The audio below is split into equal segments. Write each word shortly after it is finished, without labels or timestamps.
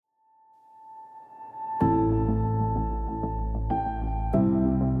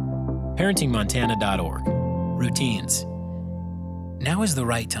ParentingMontana.org. Routines. Now is the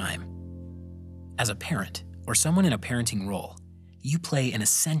right time. As a parent or someone in a parenting role, you play an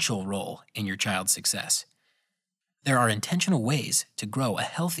essential role in your child's success. There are intentional ways to grow a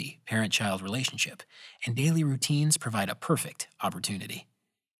healthy parent-child relationship, and daily routines provide a perfect opportunity.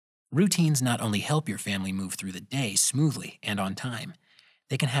 Routines not only help your family move through the day smoothly and on time,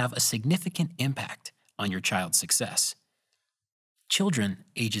 they can have a significant impact on your child's success. Children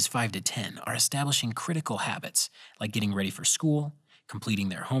ages 5 to 10 are establishing critical habits like getting ready for school, completing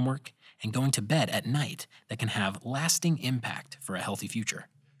their homework, and going to bed at night that can have lasting impact for a healthy future.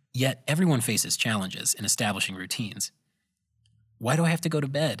 Yet, everyone faces challenges in establishing routines. Why do I have to go to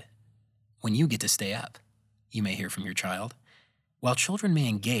bed when you get to stay up? You may hear from your child. While children may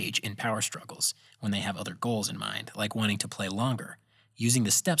engage in power struggles when they have other goals in mind, like wanting to play longer, using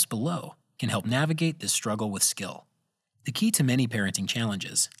the steps below can help navigate this struggle with skill. The key to many parenting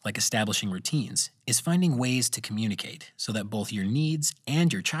challenges, like establishing routines, is finding ways to communicate so that both your needs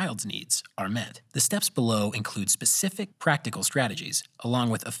and your child's needs are met. The steps below include specific, practical strategies,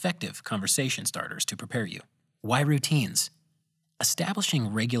 along with effective conversation starters to prepare you. Why routines?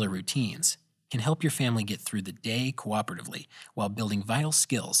 Establishing regular routines can help your family get through the day cooperatively while building vital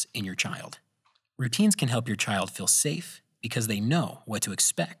skills in your child. Routines can help your child feel safe because they know what to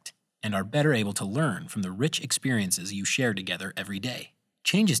expect and are better able to learn from the rich experiences you share together every day.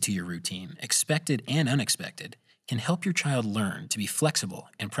 Changes to your routine, expected and unexpected, can help your child learn to be flexible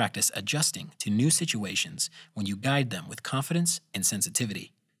and practice adjusting to new situations when you guide them with confidence and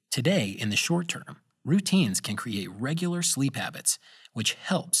sensitivity. Today, in the short term, routines can create regular sleep habits, which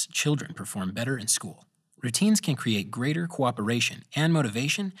helps children perform better in school. Routines can create greater cooperation and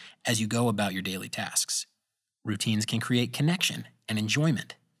motivation as you go about your daily tasks. Routines can create connection and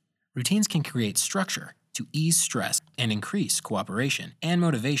enjoyment. Routines can create structure to ease stress and increase cooperation and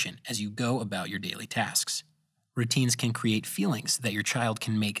motivation as you go about your daily tasks. Routines can create feelings that your child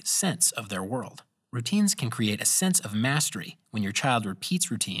can make sense of their world. Routines can create a sense of mastery when your child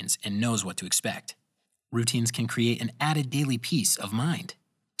repeats routines and knows what to expect. Routines can create an added daily peace of mind.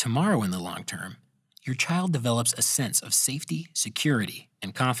 Tomorrow, in the long term, your child develops a sense of safety, security,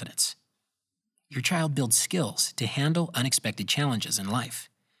 and confidence. Your child builds skills to handle unexpected challenges in life.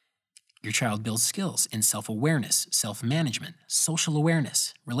 Your child builds skills in self-awareness, self-management, social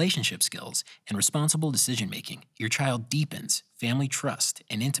awareness, relationship skills, and responsible decision-making. Your child deepens family trust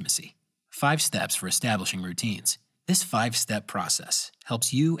and intimacy. 5 steps for establishing routines. This 5-step process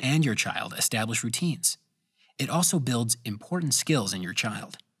helps you and your child establish routines. It also builds important skills in your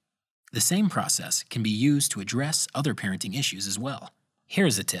child. The same process can be used to address other parenting issues as well.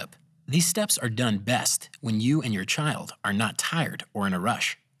 Here's a tip. These steps are done best when you and your child are not tired or in a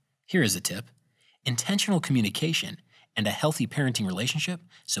rush. Here is a tip. Intentional communication and a healthy parenting relationship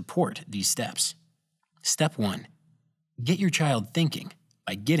support these steps. Step 1. Get your child thinking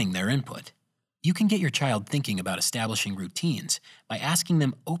by getting their input. You can get your child thinking about establishing routines by asking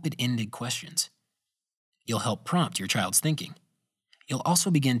them open-ended questions. You'll help prompt your child's thinking. You'll also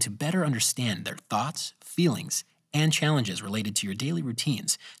begin to better understand their thoughts, feelings, and challenges related to your daily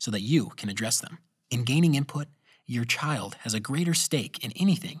routines so that you can address them. In gaining input, your child has a greater stake in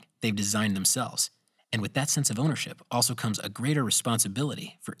anything they've designed themselves, and with that sense of ownership also comes a greater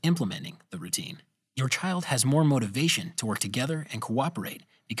responsibility for implementing the routine. Your child has more motivation to work together and cooperate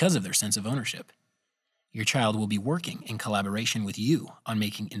because of their sense of ownership. Your child will be working in collaboration with you on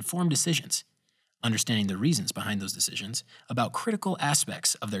making informed decisions, understanding the reasons behind those decisions about critical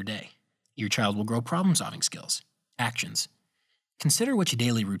aspects of their day. Your child will grow problem-solving skills, actions. Consider which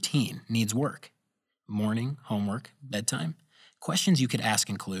daily routine needs work. Morning, homework, bedtime. Questions you could ask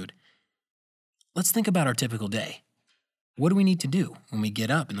include, let's think about our typical day. What do we need to do when we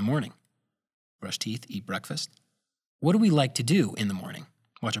get up in the morning? Brush teeth, eat breakfast. What do we like to do in the morning?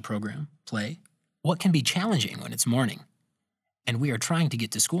 Watch a program, play. What can be challenging when it's morning and we are trying to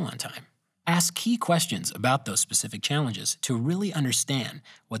get to school on time? Ask key questions about those specific challenges to really understand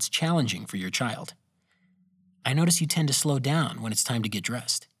what's challenging for your child. I notice you tend to slow down when it's time to get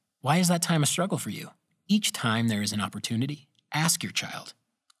dressed. Why is that time a struggle for you? Each time there is an opportunity, ask your child,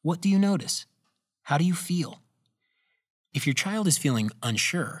 what do you notice? How do you feel? If your child is feeling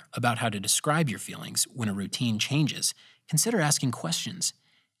unsure about how to describe your feelings when a routine changes, consider asking questions,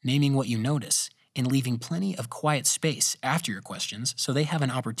 naming what you notice, and leaving plenty of quiet space after your questions so they have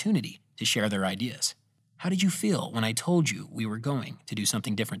an opportunity to share their ideas. How did you feel when I told you we were going to do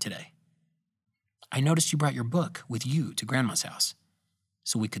something different today? I noticed you brought your book with you to Grandma's house,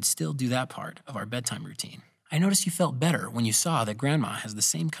 so we could still do that part of our bedtime routine. I noticed you felt better when you saw that Grandma has the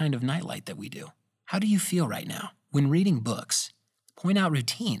same kind of nightlight that we do. How do you feel right now? When reading books, Point out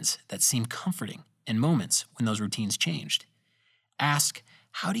routines that seem comforting and moments when those routines changed. Ask,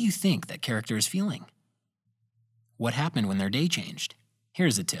 how do you think that character is feeling? What happened when their day changed?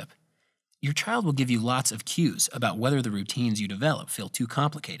 Here's a tip. Your child will give you lots of cues about whether the routines you develop feel too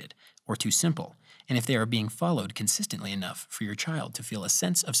complicated or too simple, and if they are being followed consistently enough for your child to feel a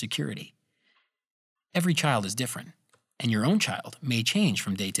sense of security. Every child is different, and your own child may change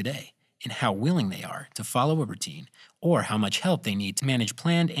from day to day in how willing they are to follow a routine or how much help they need to manage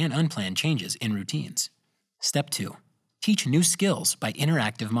planned and unplanned changes in routines. Step 2. Teach new skills by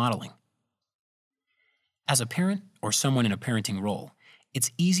interactive modeling. As a parent or someone in a parenting role, it's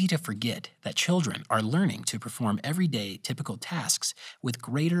easy to forget that children are learning to perform everyday typical tasks with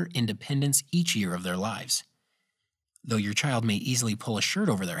greater independence each year of their lives. Though your child may easily pull a shirt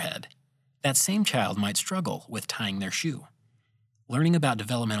over their head, that same child might struggle with tying their shoe. Learning about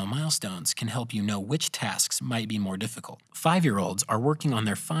developmental milestones can help you know which tasks might be more difficult. 5-year-olds are working on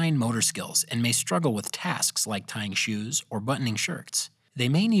their fine motor skills and may struggle with tasks like tying shoes or buttoning shirts. They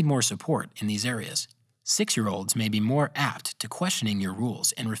may need more support in these areas. 6-year-olds may be more apt to questioning your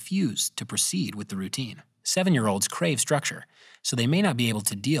rules and refuse to proceed with the routine. 7-year-olds crave structure, so they may not be able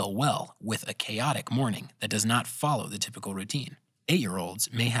to deal well with a chaotic morning that does not follow the typical routine.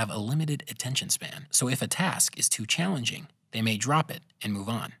 8-year-olds may have a limited attention span, so if a task is too challenging, they may drop it and move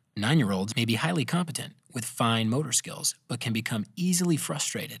on. 9-year-olds may be highly competent with fine motor skills, but can become easily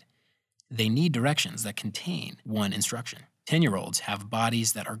frustrated. They need directions that contain one instruction. 10-year-olds have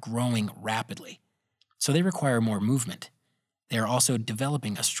bodies that are growing rapidly, so they require more movement. They are also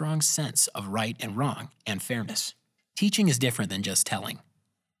developing a strong sense of right and wrong and fairness. Teaching is different than just telling.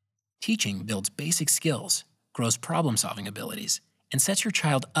 Teaching builds basic skills, grows problem-solving abilities, and sets your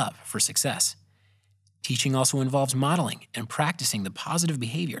child up for success. Teaching also involves modeling and practicing the positive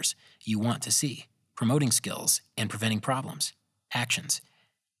behaviors you want to see, promoting skills and preventing problems. Actions.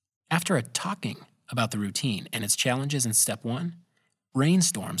 After talking about the routine and its challenges in step 1,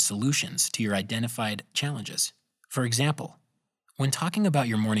 brainstorm solutions to your identified challenges. For example, when talking about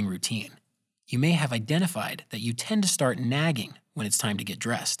your morning routine, you may have identified that you tend to start nagging when it's time to get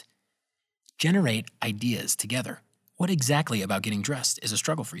dressed. Generate ideas together. What exactly about getting dressed is a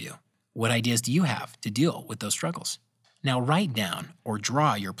struggle for you? What ideas do you have to deal with those struggles? Now write down or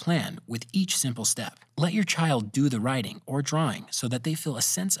draw your plan with each simple step. Let your child do the writing or drawing so that they feel a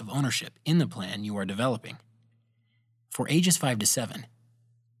sense of ownership in the plan you are developing. For ages 5 to 7,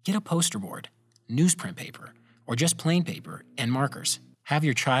 get a poster board, newsprint paper, or just plain paper and markers. Have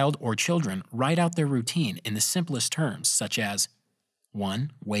your child or children write out their routine in the simplest terms, such as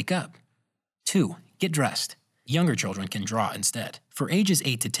 1. Wake up. 2. Get dressed. Younger children can draw instead. For ages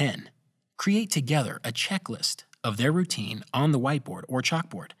 8 to 10, create together a checklist of their routine on the whiteboard or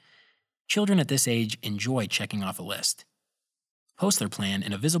chalkboard. Children at this age enjoy checking off a list. Post their plan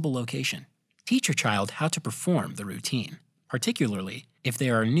in a visible location. Teach your child how to perform the routine, particularly if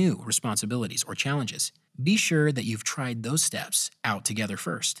there are new responsibilities or challenges. Be sure that you've tried those steps out together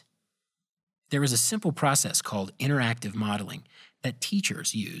first. There is a simple process called interactive modeling that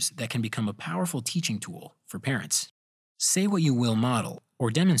teachers use that can become a powerful teaching tool for parents. Say what you will model or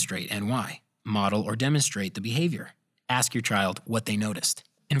demonstrate and why. Model or demonstrate the behavior. Ask your child what they noticed.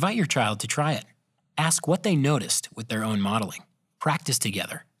 Invite your child to try it. Ask what they noticed with their own modeling. Practice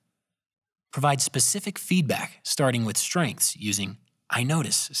together. Provide specific feedback, starting with strengths using I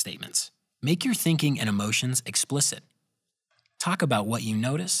notice statements. Make your thinking and emotions explicit. Talk about what you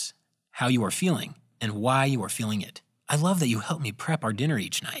notice, how you are feeling, and why you are feeling it. I love that you help me prep our dinner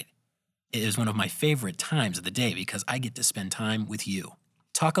each night. It is one of my favorite times of the day because I get to spend time with you.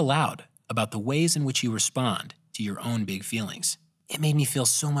 Talk aloud about the ways in which you respond to your own big feelings. It made me feel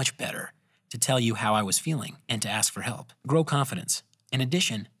so much better to tell you how I was feeling and to ask for help. Grow confidence. In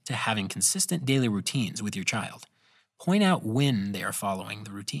addition to having consistent daily routines with your child, point out when they are following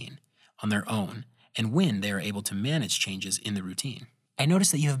the routine on their own and when they are able to manage changes in the routine. I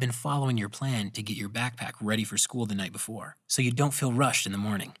notice that you have been following your plan to get your backpack ready for school the night before, so you don't feel rushed in the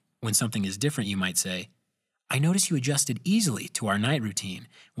morning. When something is different, you might say, I notice you adjusted easily to our night routine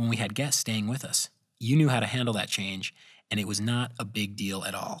when we had guests staying with us. You knew how to handle that change, and it was not a big deal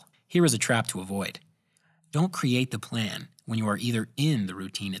at all. Here is a trap to avoid. Don't create the plan when you are either in the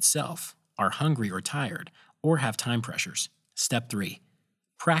routine itself, are hungry or tired, or have time pressures. Step 3.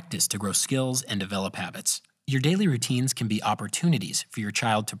 Practice to grow skills and develop habits. Your daily routines can be opportunities for your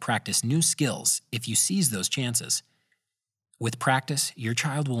child to practice new skills if you seize those chances. With practice, your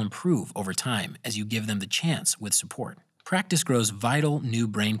child will improve over time as you give them the chance with support. Practice grows vital new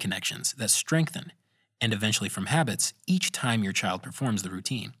brain connections that strengthen, and eventually from habits, each time your child performs the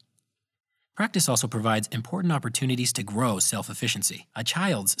routine. Practice also provides important opportunities to grow self-efficiency, a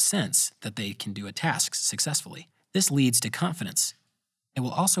child's sense that they can do a task successfully. This leads to confidence. It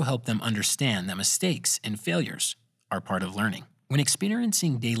will also help them understand that mistakes and failures are part of learning. When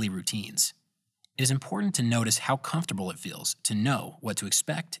experiencing daily routines, it is important to notice how comfortable it feels to know what to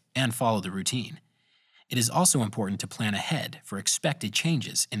expect and follow the routine. It is also important to plan ahead for expected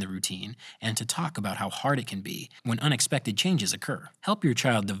changes in the routine and to talk about how hard it can be when unexpected changes occur. Help your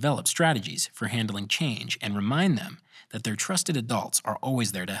child develop strategies for handling change and remind them that their trusted adults are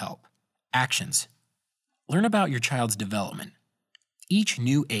always there to help. Actions. Learn about your child's development. Each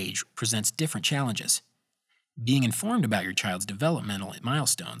new age presents different challenges. Being informed about your child's developmental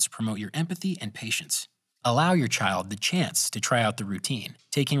milestones promote your empathy and patience. Allow your child the chance to try out the routine,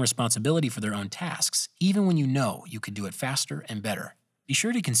 taking responsibility for their own tasks, even when you know you could do it faster and better. Be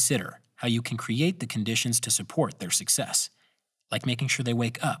sure to consider how you can create the conditions to support their success, like making sure they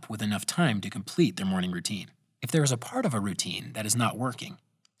wake up with enough time to complete their morning routine. If there is a part of a routine that is not working,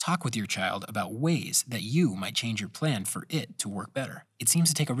 talk with your child about ways that you might change your plan for it to work better. It seems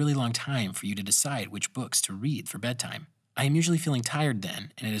to take a really long time for you to decide which books to read for bedtime. I am usually feeling tired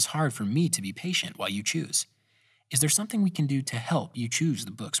then, and it is hard for me to be patient while you choose. Is there something we can do to help you choose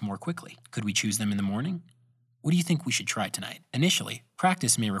the books more quickly? Could we choose them in the morning? What do you think we should try tonight? Initially,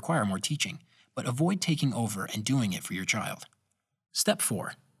 practice may require more teaching, but avoid taking over and doing it for your child. Step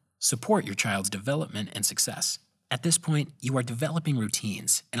 4. Support your child's development and success. At this point, you are developing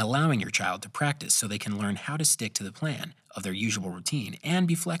routines and allowing your child to practice so they can learn how to stick to the plan of their usual routine and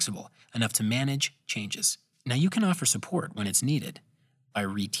be flexible enough to manage changes. Now, you can offer support when it's needed by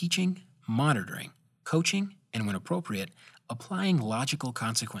reteaching, monitoring, coaching, and when appropriate, applying logical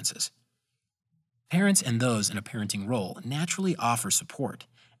consequences. Parents and those in a parenting role naturally offer support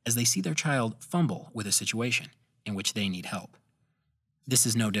as they see their child fumble with a situation in which they need help. This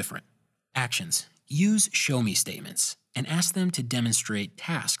is no different. Actions. Use show-me statements and ask them to demonstrate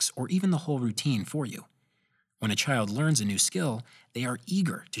tasks or even the whole routine for you. When a child learns a new skill, they are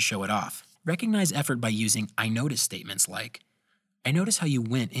eager to show it off. Recognize effort by using I notice statements like, I notice how you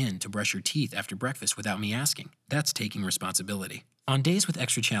went in to brush your teeth after breakfast without me asking. That's taking responsibility. On days with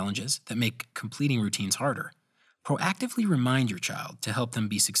extra challenges that make completing routines harder, proactively remind your child to help them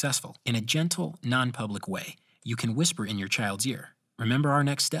be successful. In a gentle, non-public way, you can whisper in your child's ear, remember our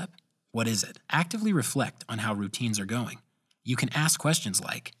next step? What is it? Actively reflect on how routines are going. You can ask questions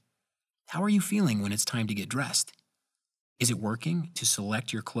like, how are you feeling when it's time to get dressed? Is it working to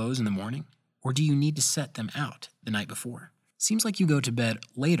select your clothes in the morning, or do you need to set them out the night before? Seems like you go to bed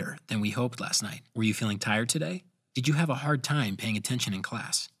later than we hoped last night. Were you feeling tired today? Did you have a hard time paying attention in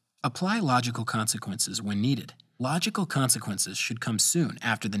class? Apply logical consequences when needed. Logical consequences should come soon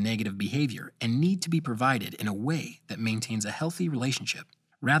after the negative behavior and need to be provided in a way that maintains a healthy relationship.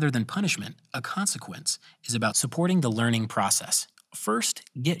 Rather than punishment, a consequence is about supporting the learning process. First,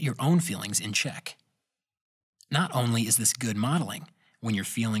 get your own feelings in check. Not only is this good modeling, when your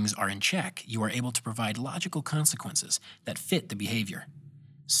feelings are in check, you are able to provide logical consequences that fit the behavior.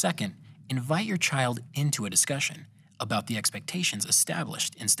 Second, invite your child into a discussion about the expectations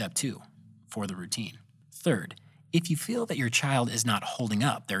established in Step 2 for the routine. Third, if you feel that your child is not holding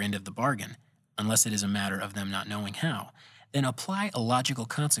up their end of the bargain, unless it is a matter of them not knowing how, then apply a logical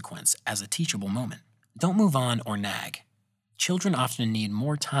consequence as a teachable moment. Don't move on or nag. Children often need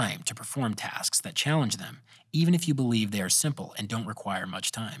more time to perform tasks that challenge them, even if you believe they are simple and don't require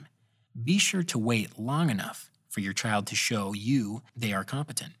much time. Be sure to wait long enough for your child to show you they are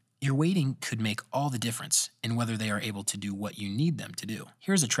competent. Your waiting could make all the difference in whether they are able to do what you need them to do.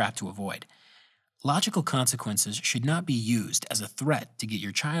 Here's a trap to avoid. Logical consequences should not be used as a threat to get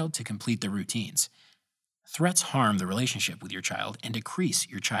your child to complete their routines. Threats harm the relationship with your child and decrease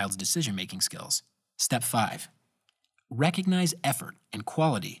your child's decision-making skills. Step 5. Recognize effort and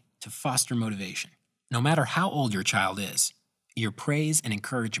quality to foster motivation. No matter how old your child is, your praise and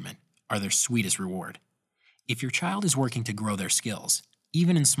encouragement are their sweetest reward. If your child is working to grow their skills,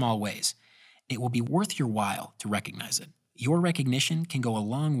 even in small ways, it will be worth your while to recognize it. Your recognition can go a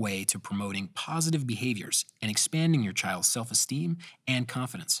long way to promoting positive behaviors and expanding your child's self-esteem and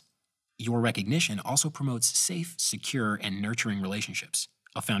confidence. Your recognition also promotes safe, secure, and nurturing relationships,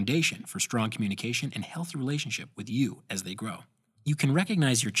 a foundation for strong communication and healthy relationship with you as they grow. You can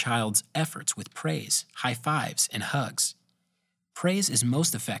recognize your child's efforts with praise, high fives, and hugs. Praise is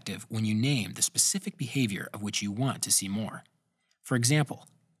most effective when you name the specific behavior of which you want to see more. For example,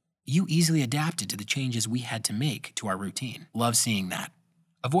 you easily adapted to the changes we had to make to our routine. Love seeing that.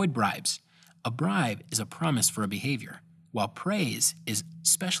 Avoid bribes. A bribe is a promise for a behavior, while praise is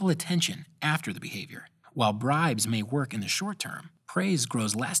special attention after the behavior. While bribes may work in the short term, Praise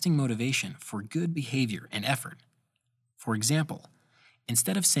grows lasting motivation for good behavior and effort. For example,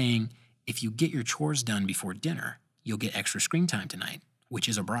 instead of saying, if you get your chores done before dinner, you'll get extra screen time tonight, which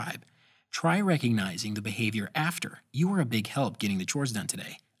is a bribe, try recognizing the behavior after. You were a big help getting the chores done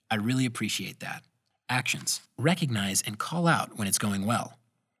today. I really appreciate that. Actions. Recognize and call out when it's going well.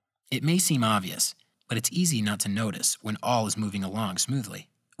 It may seem obvious, but it's easy not to notice when all is moving along smoothly.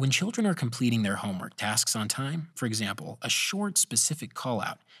 When children are completing their homework tasks on time, for example, a short, specific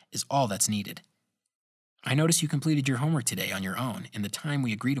call-out is all that's needed. I notice you completed your homework today on your own in the time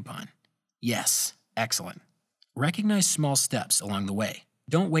we agreed upon. Yes, excellent. Recognize small steps along the way.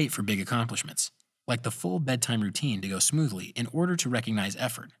 Don't wait for big accomplishments, like the full bedtime routine to go smoothly in order to recognize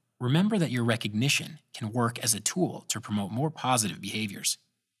effort. Remember that your recognition can work as a tool to promote more positive behaviors.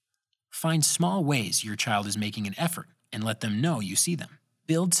 Find small ways your child is making an effort and let them know you see them.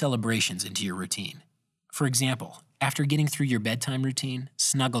 Build celebrations into your routine. For example, after getting through your bedtime routine,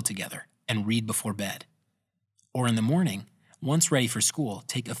 snuggle together and read before bed. Or in the morning, once ready for school,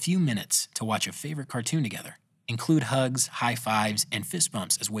 take a few minutes to watch a favorite cartoon together. Include hugs, high fives, and fist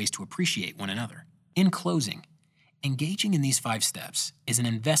bumps as ways to appreciate one another. In closing, engaging in these 5 steps is an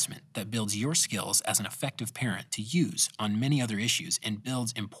investment that builds your skills as an effective parent to use on many other issues and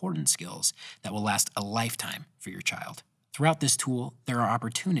builds important skills that will last a lifetime for your child. Throughout this tool, there are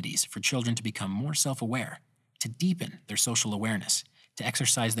opportunities for children to become more self-aware, to deepen their social awareness, to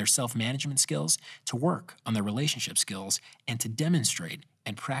exercise their self-management skills, to work on their relationship skills, and to demonstrate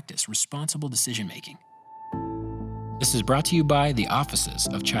and practice responsible decision-making. This is brought to you by the Offices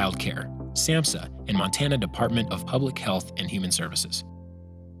of Child Care, SAMHSA, and Montana Department of Public Health and Human Services.